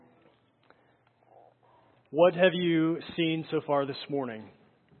What have you seen so far this morning?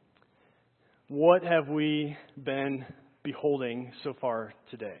 What have we been beholding so far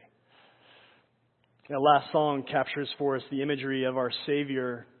today? That last song captures for us the imagery of our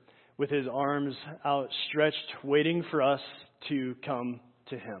Savior with his arms outstretched, waiting for us to come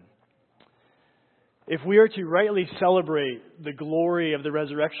to him. If we are to rightly celebrate the glory of the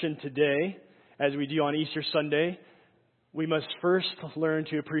resurrection today, as we do on Easter Sunday, we must first learn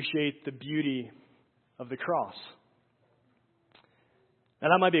to appreciate the beauty of the cross. Now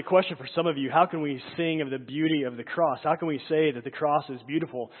that might be a question for some of you. How can we sing of the beauty of the cross? How can we say that the cross is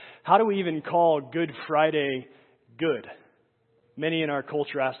beautiful? How do we even call Good Friday good? Many in our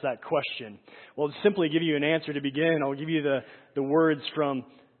culture ask that question. Well, to simply give you an answer to begin, I'll give you the words from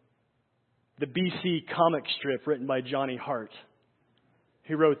the BC comic strip written by Johnny Hart.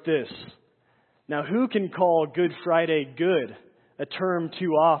 He wrote this: "Now who can call Good Friday good, a term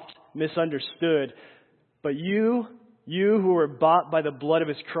too oft misunderstood? But you who were bought by the blood of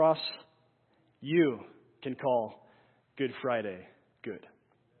his cross, you can call Good Friday good."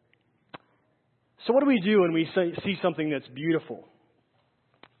 So what do we do when we see something that's beautiful?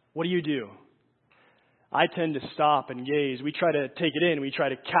 What do? I tend to stop and gaze. We try to take it in. We try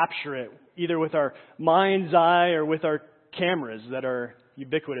to capture it, either with our mind's eye or with our cameras that are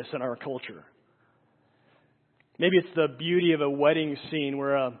ubiquitous in our culture. Maybe it's the beauty of a wedding scene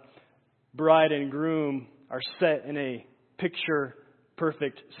where a bride and groom are set in a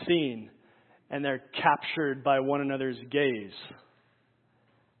picture-perfect scene, and they're captured by one another's gaze.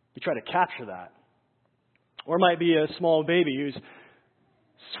 We try to capture that. Or it might be a small baby who's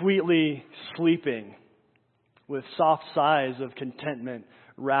sweetly sleeping with soft sighs of contentment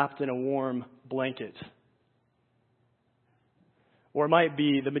wrapped in a warm blanket. Or it might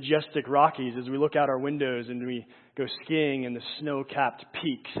be the majestic Rockies as we look out our windows and we go skiing in the snow-capped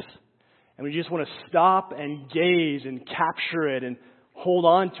peaks. And we just want to stop and gaze and capture it and hold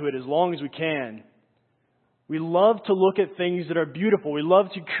on to it as long as we can. We love to look at things that are beautiful. We love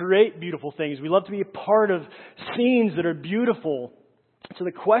to create beautiful things. We love to be a part of scenes that are beautiful. So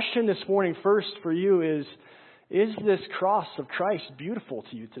the question this morning first for you is this cross of Christ beautiful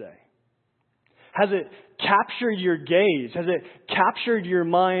to you today? Has it captured your gaze? Has it captured your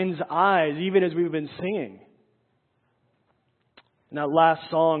mind's eyes, even as we've been singing? In that last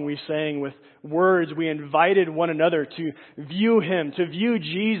song we sang with words, we invited one another to view him, to view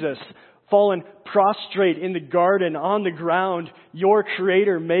Jesus, fallen prostrate in the garden, on the ground, your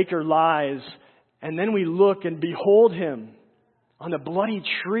Creator, Maker lies. And then we look and behold him on the bloody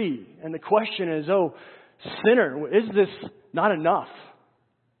tree. And the question is, oh, sinner, is this not enough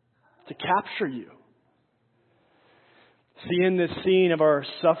to capture you? See, in this scene of our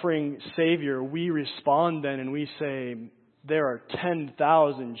suffering Savior, we respond then and we say, there are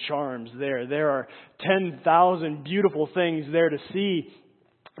 10,000 charms there. There are 10,000 beautiful things there to see.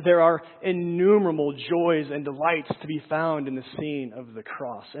 There are innumerable joys and delights to be found in the scene of the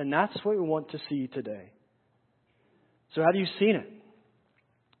cross. And that's what we want to see today. So have you seen it?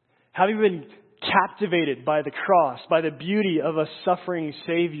 Have you been captivated by the cross, by the beauty of a suffering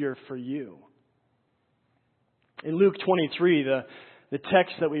Savior for you? In Luke 23, the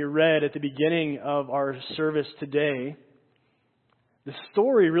text that we read at the beginning of our service today, the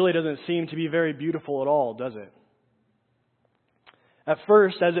story really doesn't seem to be very beautiful at all, does it? At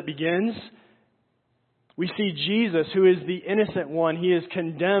first, as it begins, we see Jesus, who is the innocent one. He is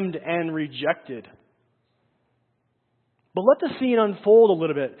condemned and rejected. But let the scene unfold a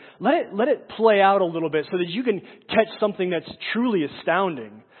little bit. Let it play out a little bit so that you can catch something that's truly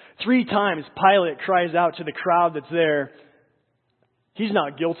astounding. 3 times Pilate cries out to the crowd that's there, "He's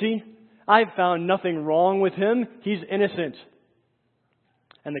not guilty. I've found nothing wrong with him. He's innocent."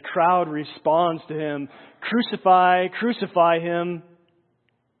 And the crowd responds to him, "Crucify, crucify him."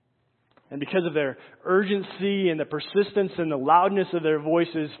 And because of their urgency and the persistence and the loudness of their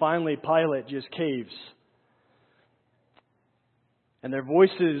voices, finally Pilate just caves. And their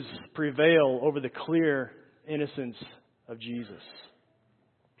voices prevail over the clear innocence of Jesus.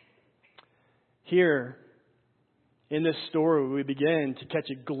 Here, in this story, we begin to catch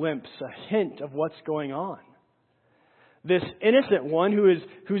a glimpse, a hint of what's going on. This innocent one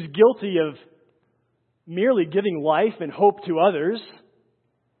who's guilty of merely giving life and hope to others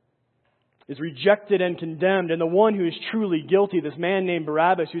is rejected and condemned. And the one who is truly guilty, this man named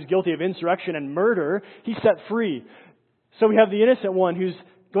Barabbas, who's guilty of insurrection and murder, he's set free. So we have the innocent one who's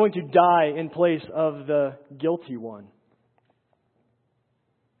going to die in place of the guilty one.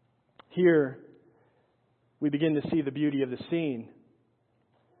 Here, we begin to see the beauty of the scene.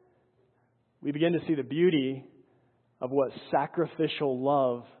 We begin to see the beauty of what sacrificial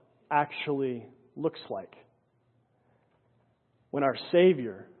love actually looks like. When our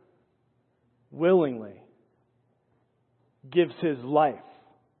Savior willingly gives His life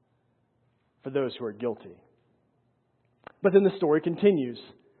for those who are guilty. But then the story continues.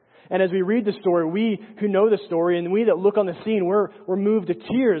 And as we read the story, we who know the story and we that look on the scene, we're moved to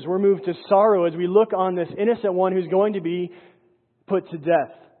tears. We're moved to sorrow as we look on this innocent one who's going to be put to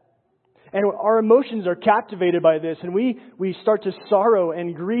death. And our emotions are captivated by this. And we start to sorrow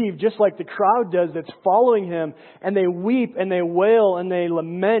and grieve just like the crowd does that's following Him. And they weep and they wail and they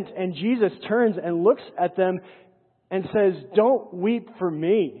lament. And Jesus turns and looks at them and says, "Don't weep for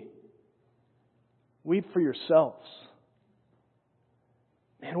me. Weep for yourselves."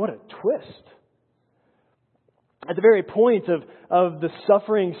 Man, what a twist. At the very point of the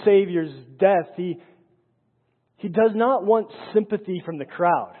suffering Savior's death, He does not want sympathy from the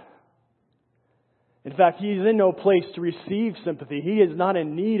crowd. In fact, He is in no place to receive sympathy. He is not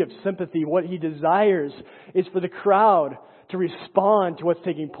in need of sympathy. What He desires is for the crowd to respond to what's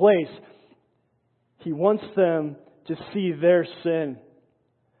taking place. He wants them to see their sin.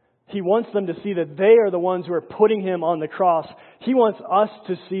 He wants them to see that they are the ones who are putting Him on the cross. He wants us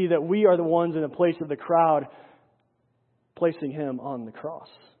to see that we are the ones in the place of the crowd placing Him on the cross.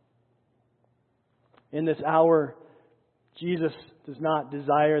 In this hour, Jesus does not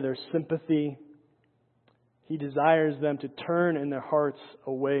desire their sympathy. He desires them to turn in their hearts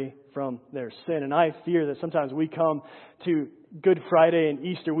away from their sin. And I fear that sometimes we come to Good Friday and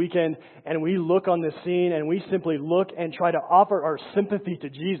Easter weekend and we look on this scene and we simply look and try to offer our sympathy to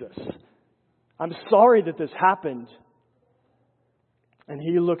Jesus. I'm sorry that this happened. And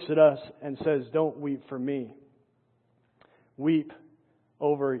He looks at us and says, "Don't weep for me. Weep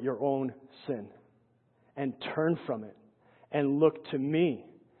over your own sin and turn from it and look to me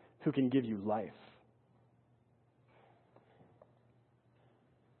who can give you life."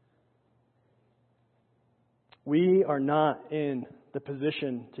 We are not in the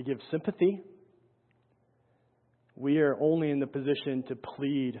position to give sympathy. We are only in the position to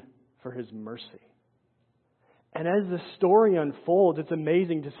plead for His mercy. And as the story unfolds, it's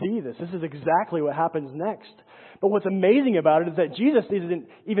amazing to see this. This is exactly what happens next. But what's amazing about it is that Jesus doesn't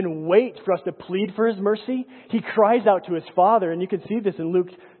even wait for us to plead for His mercy. He cries out to His Father. And you can see this in Luke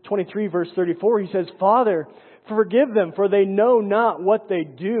 23, verse 34. He says, "Father, forgive them, for they know not what they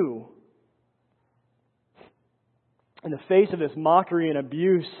do." In the face of this mockery and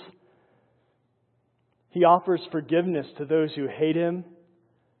abuse, He offers forgiveness to those who hate Him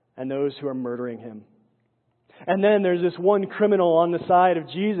and those who are murdering Him. And then there's this one criminal on the side of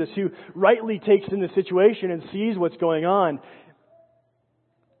Jesus who rightly takes in the situation and sees what's going on.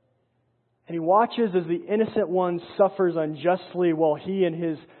 And he watches as the innocent one suffers unjustly while he and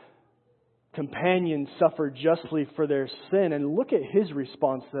his companions suffer justly for their sin. And look at his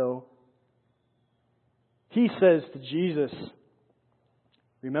response, though. He says to Jesus,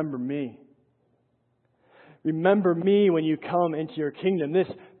 "Remember me. Remember me when you come into your kingdom."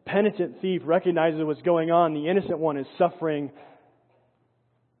 This penitent thief recognizes what's going on. The innocent one is suffering,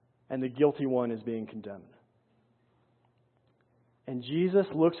 and the guilty one is being condemned. And Jesus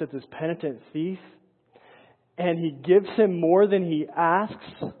looks at this penitent thief, and He gives him more than he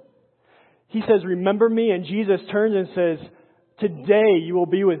asks. He says, "Remember me," and Jesus turns and says, "Today you will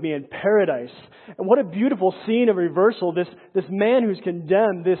be with me in paradise." And what a beautiful scene of reversal. This man who's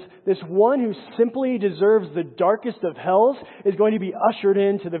condemned, this one who simply deserves the darkest of hells, is going to be ushered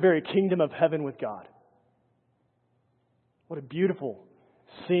into the very kingdom of heaven with God. What a beautiful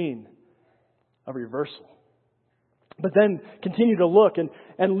scene of reversal. But then continue to look, and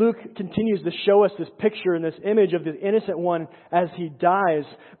Luke continues to show us this picture and this image of the innocent one as he dies.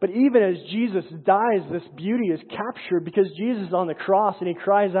 But even as Jesus dies, this beauty is captured because Jesus is on the cross and He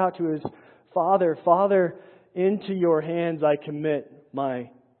cries out to His Father, "Father, into your hands I commit my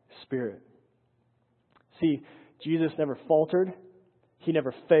spirit." See, Jesus never faltered. He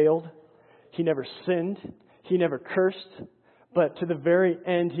never failed. He never sinned. He never cursed. But to the very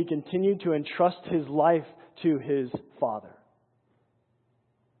end, He continued to entrust His life to His Father.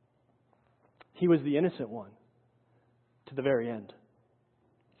 He was the innocent one to the very end.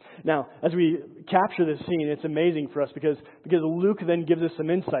 Now, as we capture this scene, it's amazing for us because Luke then gives us some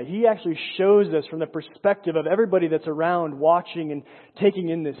insight. He actually shows us from the perspective of everybody that's around watching and taking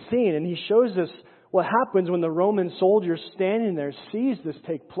in this scene. And he shows us what happens when the Roman soldier standing there sees this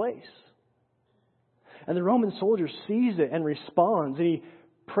take place. And the Roman soldier sees it and responds. And he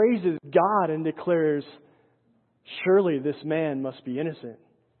praises God and declares, "Surely this man must be innocent.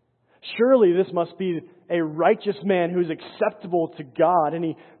 Surely this must be a righteous man who's acceptable to God." And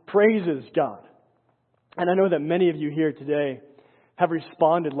he praises God. And I know that many of you here today have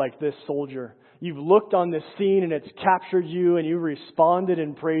responded like this soldier. You've looked on this scene and it's captured you and you've responded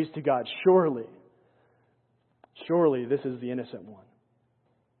in praise to God. Surely this is the innocent one.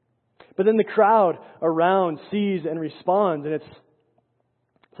 But then the crowd around sees and responds, and it's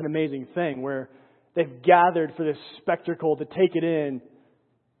an amazing thing where they've gathered for this spectacle to take it in,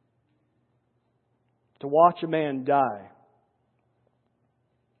 to watch a man die.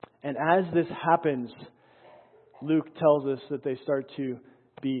 And as this happens, Luke tells us that they start to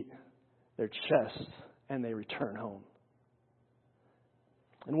beat their chests and they return home.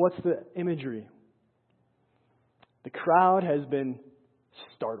 And what's the imagery? The crowd has been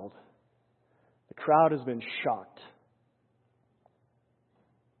startled. The crowd has been shocked.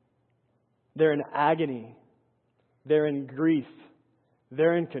 They're in agony. They're in grief.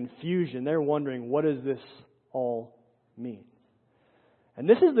 They're in confusion. They're wondering, what does this all mean? And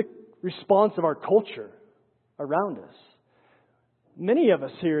this is the response of our culture around us. Many of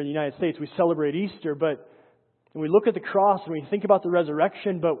us here in the United States, we celebrate Easter, but we look at the cross and we think about the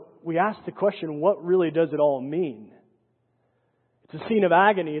resurrection, but we ask the question, what really does it all mean? It's a scene of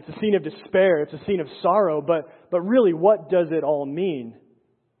agony. It's a scene of despair. It's a scene of sorrow. But really, what does it all mean?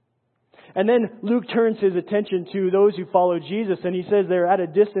 And then Luke turns his attention to those who follow Jesus, and he says they're at a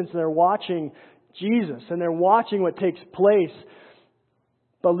distance and they're watching Jesus, and they're watching what takes place.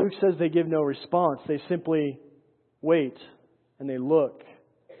 But Luke says they give no response. They simply wait, and they look,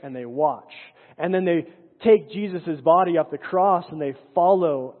 and they watch. And then they take Jesus' body off the cross, and they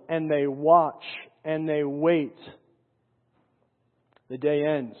follow, and they watch, and they wait. The day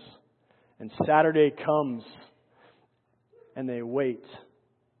ends, and Saturday comes, and they wait,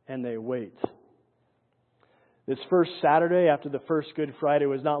 and they wait. This first Saturday after the first Good Friday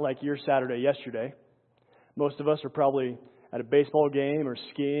was not like your Saturday yesterday. Most of us are probably at a baseball game or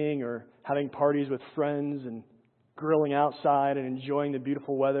skiing or having parties with friends and grilling outside and enjoying the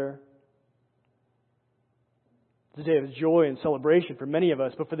beautiful weather. It's a day of joy and celebration for many of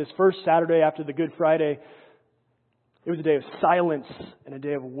us, but for this first Saturday after the Good Friday, it was a day of silence and a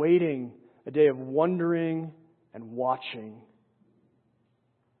day of waiting, a day of wondering and watching.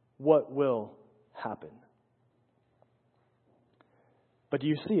 What will happen? But do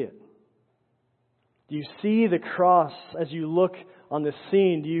you see it? Do you see the cross as you look on the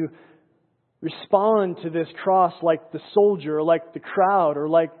scene? Do you respond to this cross like the soldier or like the crowd or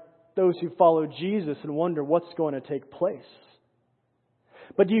like those who follow Jesus and wonder what's going to take place?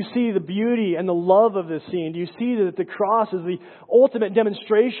 But do you see the beauty and the love of this scene? Do you see that the cross is the ultimate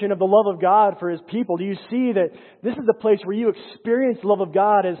demonstration of the love of God for His people? Do you see that this is the place where you experience the love of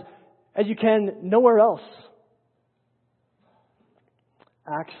God as you can nowhere else?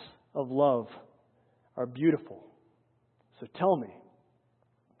 Acts of love are beautiful. So tell me,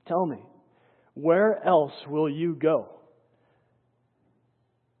 where else will you go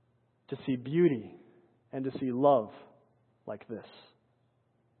to see beauty and to see love like this?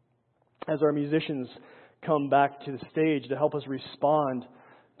 As our musicians come back to the stage to help us respond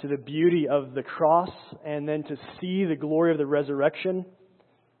to the beauty of the cross and then to see the glory of the resurrection,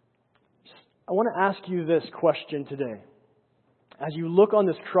 I want to ask you this question today. As you look on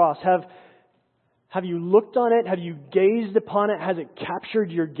this cross, have you looked on it? Have you gazed upon it? Has it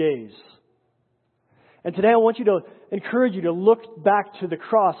captured your gaze? And today I want you to encourage you to look back to the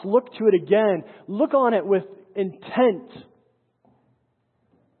cross. Look to it again. Look on it with intent.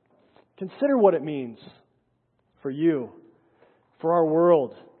 Consider what it means for you, for our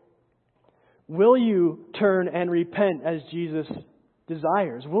world. Will you turn and repent as Jesus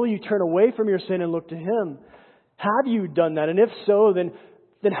desires? Will you turn away from your sin and look to Him? Have you done that? And if so,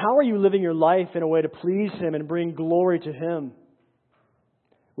 then how are you living your life in a way to please Him and bring glory to Him?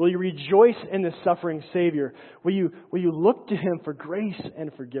 Will you rejoice in the suffering Savior? Will you look to Him for grace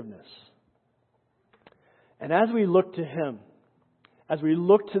and forgiveness? And as we look to Him, as we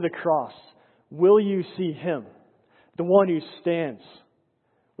look to the cross, will you see Him, the one who stands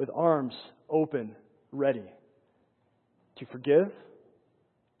with arms open, ready to forgive,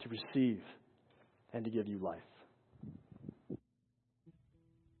 to receive, and to give you life?